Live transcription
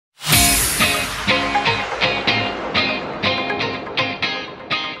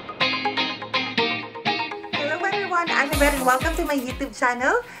and welcome to my YouTube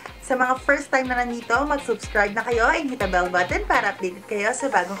channel. Sa mga first time na nandito, mag-subscribe na kayo and hit the bell button para updated kayo sa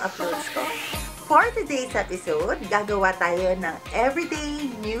bagong uploads ko. For today's episode, gagawa tayo ng everyday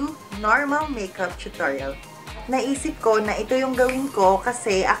new normal makeup tutorial. Naisip ko na ito yung gawin ko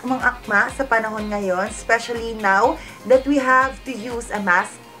kasi akmang-akma sa panahon ngayon, especially now that we have to use a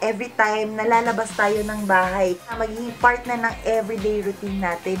mask every time na lalabas tayo ng bahay. Magiging part na ng everyday routine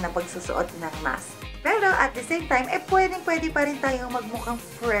natin na pagsusuot ng mask. Pero at the same time, pwede pa rin tayong magmukhang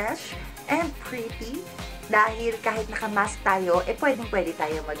fresh and pretty dahil kahit nakamask tayo, pwede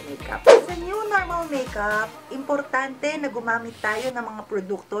tayo mag-makeup. Sa new normal makeup, importante na gumamit tayo ng mga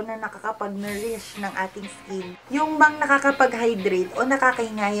produkto na nakakapag-nourish ng ating skin. Yung bang nakakapag-hydrate o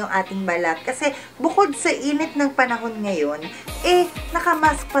nakakahinga yung ating balat. Kasi bukod sa init ng panahon ngayon,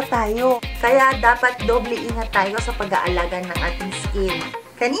 nakamask pa tayo. Kaya dapat doble ingat tayo sa pag-aalaga ng ating skin.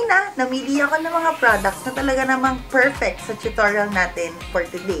 Kanina, namili ako ng mga products na talaga namang perfect sa tutorial natin for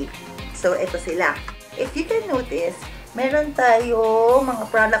today. So, ito sila. If you can notice, meron tayo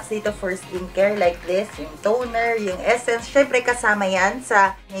mga products dito for skincare like this, yung toner, yung essence. Syempre, kasama yan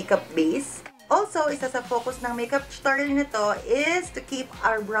sa makeup base. Also, isa sa focus ng makeup tutorial nito is to keep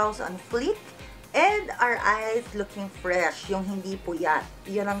our brows on fleek and our eyes looking fresh, yung hindi puyat.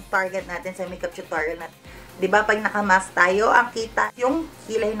 Yun ang target natin sa makeup tutorial natin. Diba, pag nakamask tayo, ang kita yung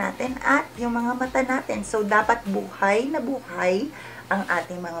kilay natin at yung mga mata natin. So, dapat buhay na buhay ang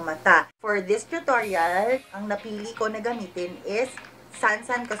ating mga mata. For this tutorial, ang napili ko na gamitin is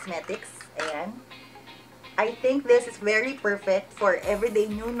Sansan Cosmetics. Ayan. I think this is very perfect for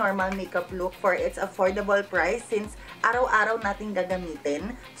everyday new normal makeup look for its affordable price since araw-araw natin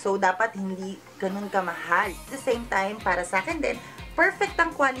gagamitin. So, dapat hindi ganun kamahal. At the same time, para sa akin din, perfect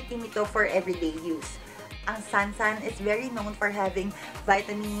ang quality nito for everyday use. Ang Sansan is very known for having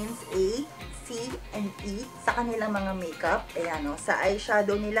vitamins A, C, and E sa kanilang mga makeup. Ayan o, sa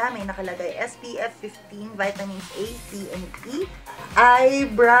eyeshadow nila may nakalagay SPF 15, vitamins A, C, and E.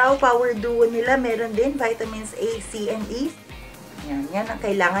 Eyebrow power duo nila meron din vitamins A, C, and E. Yan ang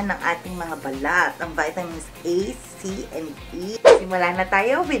kailangan ng ating mga balat, ang vitamins A, C, and E. Simulan na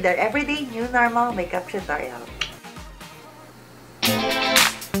tayo with our everyday new normal makeup tutorial.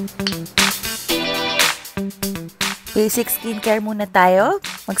 Basic skincare muna tayo.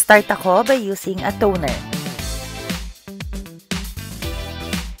 Mag-start ako by using a toner.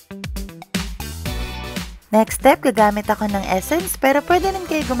 Next step, gagamit ako ng essence pero pwede rin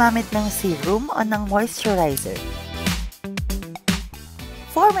kayo gumamit ng serum o ng moisturizer.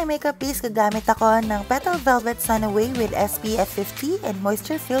 For my makeup base, gagamit ako ng Petal Velvet Sun Away with SPF 50 and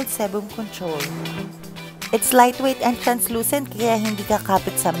Moisture-Filled Sebum Control. It's lightweight and translucent kaya hindi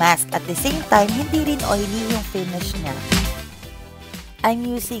kakapit sa mask. At the same time, hindi rin oily yung finish niya. I'm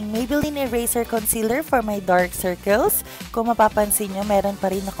using Maybelline Eraser Concealer for my dark circles. Kung mapapansin nyo, meron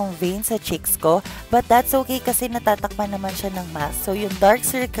pa rin akong veins sa cheeks ko. But that's okay kasi natatakpan naman siya ng mask. So yung dark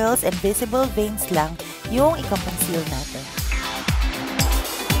circles and visible veins lang yung ikakonceal natin.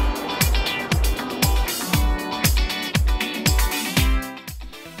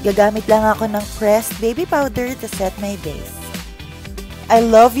 Gagamit lang ako ng pressed baby powder to set my base. I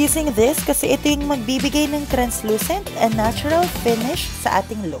love using this kasi ito yung magbibigay ng translucent and natural finish sa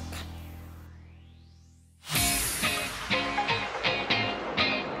ating look.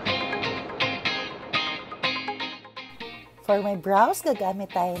 For my brows,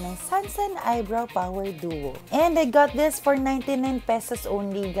 gagamit tayo ng Sansan Eyebrow Power Duo. And I got this for 99 pesos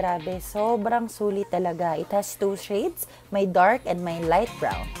only. Grabe, sobrang sulit talaga. It has two shades, my dark and my light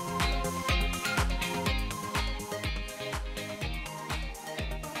brown.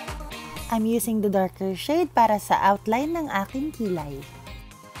 I'm using the darker shade para sa outline ng aking kilay.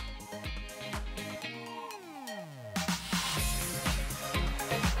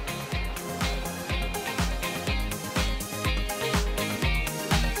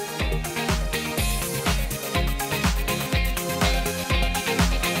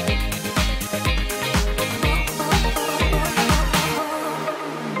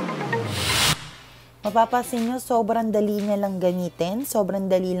 Mapapansin nyo, sobrang dali niya lang gamitin, sobrang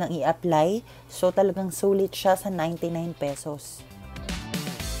dali lang i-apply. So, talagang sulit siya sa 99 pesos.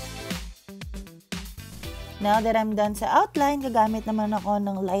 Now that I'm done sa outline, gagamit naman ako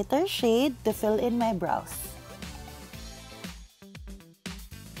ng lighter shade to fill in my brows.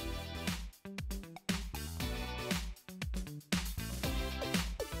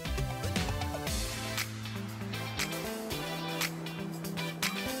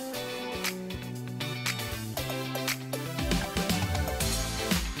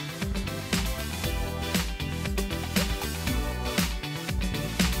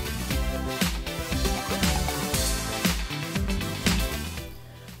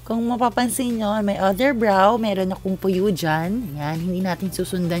 Kung mapapansin nyo, may other brow, meron akong puyo dyan. Yan, hindi natin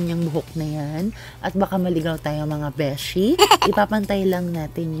susundan yung buhok na yan. At baka maligaw tayo mga beshi. Ipapantay lang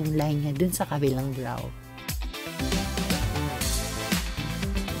natin yung line niya dun sa kabilang brow.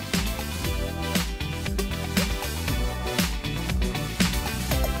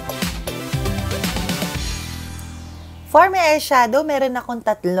 For my eyeshadow, meron akong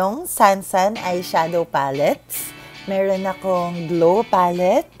tatlong Sansan eyeshadow palettes. Meron akong Glow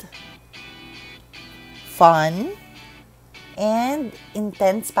palette, Fun, and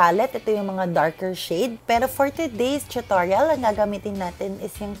Intense palette. Ito yung mga darker shade. Pero for today's tutorial, ang gagamitin natin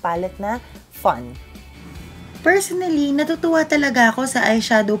is yung palette na Fun. Personally, natutuwa talaga ako sa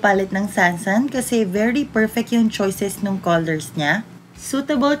eyeshadow palette ng Sansan kasi very perfect yung choices ng colors niya.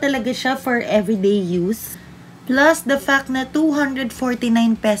 Suitable talaga siya for everyday use. Plus, the fact na 249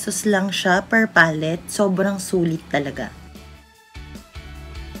 pesos lang siya per palette, sobrang sulit talaga.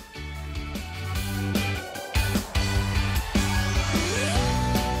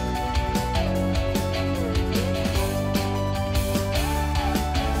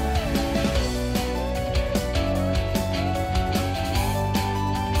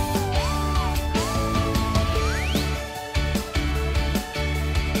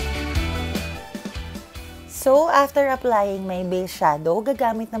 So, after applying my base shadow,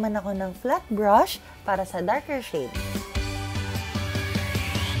 gagamit naman ako ng flat brush para sa darker shade.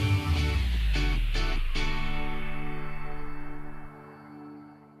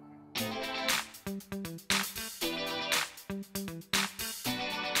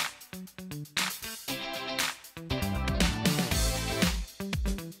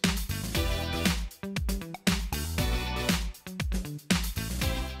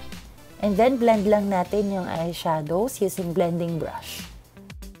 And then, blend lang natin yung eyeshadows using blending brush.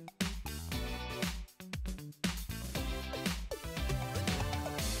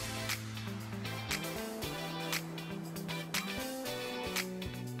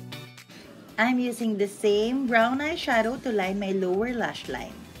 I'm using the same brown eyeshadow to line my lower lash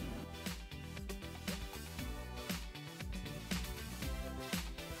line.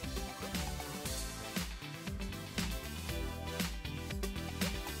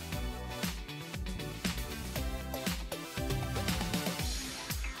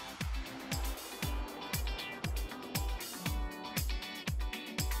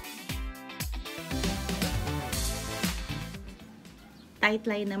 Tight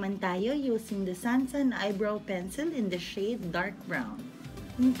line naman tayo using the Sansan Eyebrow Pencil in the shade Dark Brown.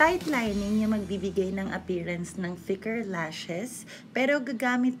 Yung tight lining yung magbibigay ng appearance ng thicker lashes, pero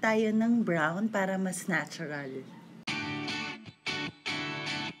gagamit tayo ng brown para mas natural.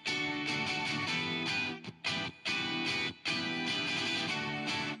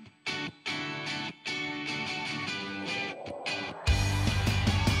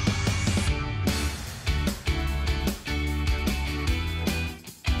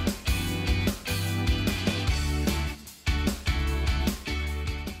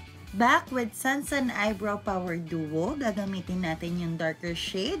 Back with Sansan Eyebrow Power Duo, gagamitin natin yung darker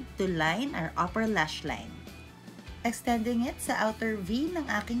shade to line our upper lash line. Extending it sa outer V ng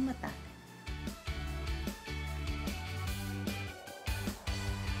aking mata.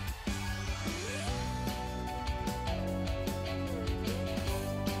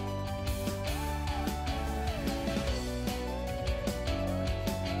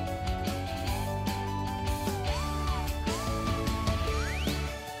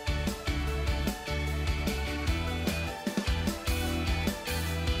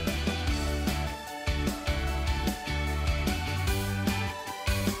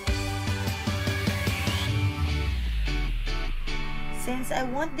 Since I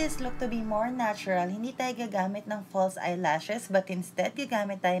want this look to be more natural, hindi tayo gagamit ng false eyelashes but instead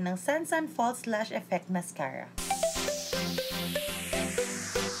gagamit tayo ng Sansan False Lash Effect Mascara.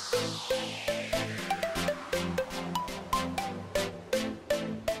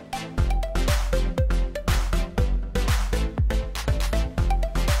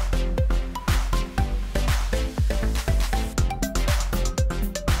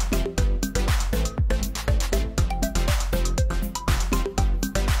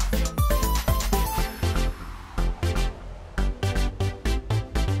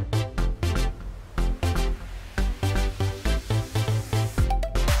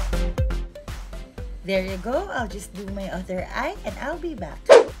 There you go. I'll just do my other eye and I'll be back.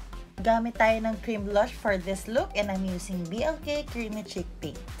 Gamit tayo ng cream blush for this look and I'm using BLK Creamy Cheek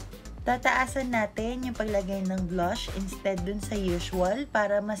Pink. Tataasan natin yung paglagay ng blush instead dun sa usual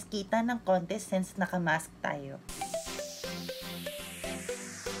para mas kita ng konti since nakamask tayo.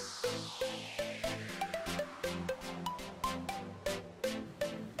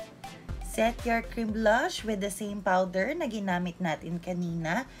 set your cream blush with the same powder na ginamit natin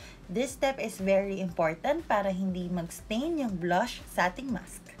kanina. This step is very important para hindi mag-stain yung blush sa ating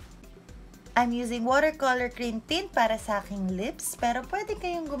mask. I'm using watercolor cream tint para sa aking lips, pero pwede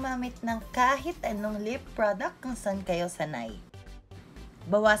kayong gumamit ng kahit anong lip product kung saan kayo sanay.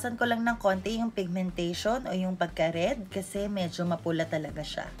 Bawasan ko lang ng konti yung pigmentation o yung pagka-red kasi medyo mapula talaga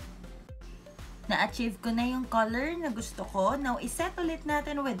siya. Na-achieve ko na yung color na gusto ko. Now, iset ulit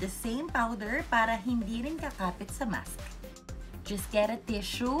natin with the same powder para hindi rin kakapit sa mask. Just get a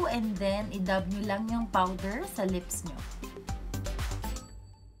tissue and then i-dab nyo lang yung powder sa lips nyo.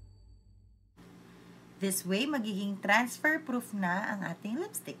 This way, magiging transfer-proof na ang ating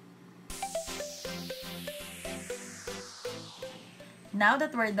lipstick. Now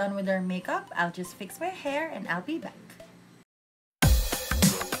that we're done with our makeup, I'll just fix my hair and I'll be back.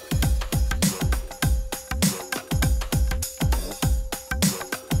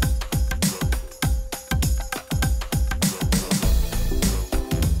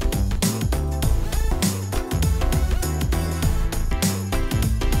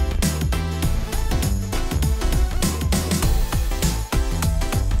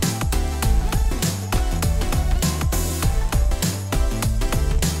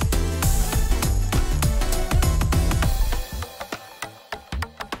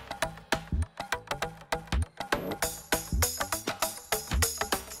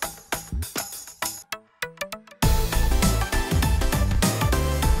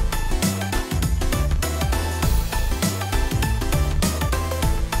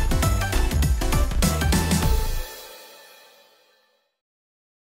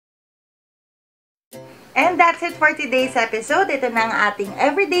 And that's it for today's episode. Ito na ang ating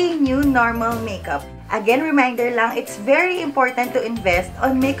everyday new normal makeup. Again, reminder lang, it's very important to invest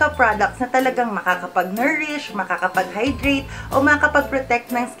on makeup products na talagang makakapag-nourish, makakapag-hydrate, o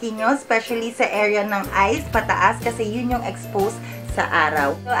makakapag-protect ng skin nyo, especially sa area ng eyes, pataas, kasi yun yung exposed sa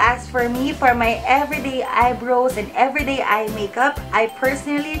araw. So as for me, for my everyday eyebrows and everyday eye makeup, I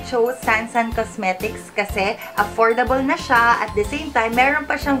personally chose Sansan Cosmetics kasi affordable na siya. At the same time, meron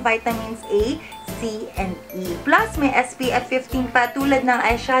pa siyang vitamins A, C, and E. Plus, may SPF 15 pa tulad ng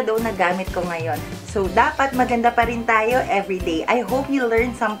eyeshadow na gamit ko ngayon. So, dapat maganda pa rin tayo everyday. I hope you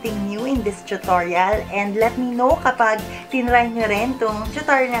learned something new in this tutorial and let me know kapag tinry nyo rin tong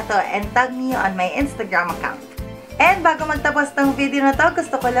tutorial na to and tag me on my Instagram account. And bago magtapos ng video na to,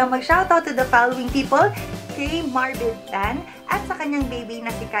 gusto ko lang mag-shoutout to the following people: kay Marvin Tan at sa kanyang baby na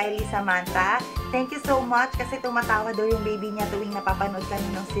si Kylie Samantha. Thank you so much kasi tumatawa daw yung baby niya tuwing napapanood kami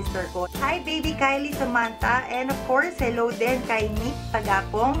ng sister ko. Hi baby Kylie Samantha, and of course hello din kay Nick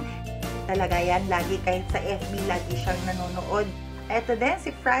Tagapong. Talaga yan, lagi kahit sa FB lagi siyang nanonood. Eto din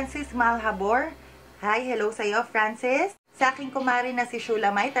si Francis Malhabor. Hi, hello sa'yo Francis. Sa aking kumari na si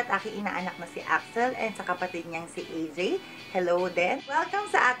Shulamite at aking inaanak na si Axel, and sa kapatid niyang si AJ. Hello din.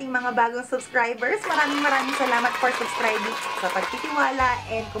 Welcome sa ating mga bagong subscribers. Maraming salamat for subscribing, sa pagtitiwala,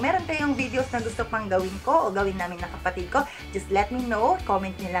 and kung meron kayong videos na gusto pang gawin ko o gawin namin ng kapatid ko, just let me know.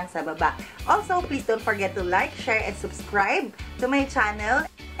 Comment niyo lang sa baba. Also, please don't forget to like, share, and subscribe to my channel.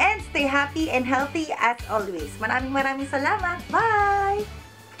 And stay happy and healthy as always. Maraming salamat. Bye!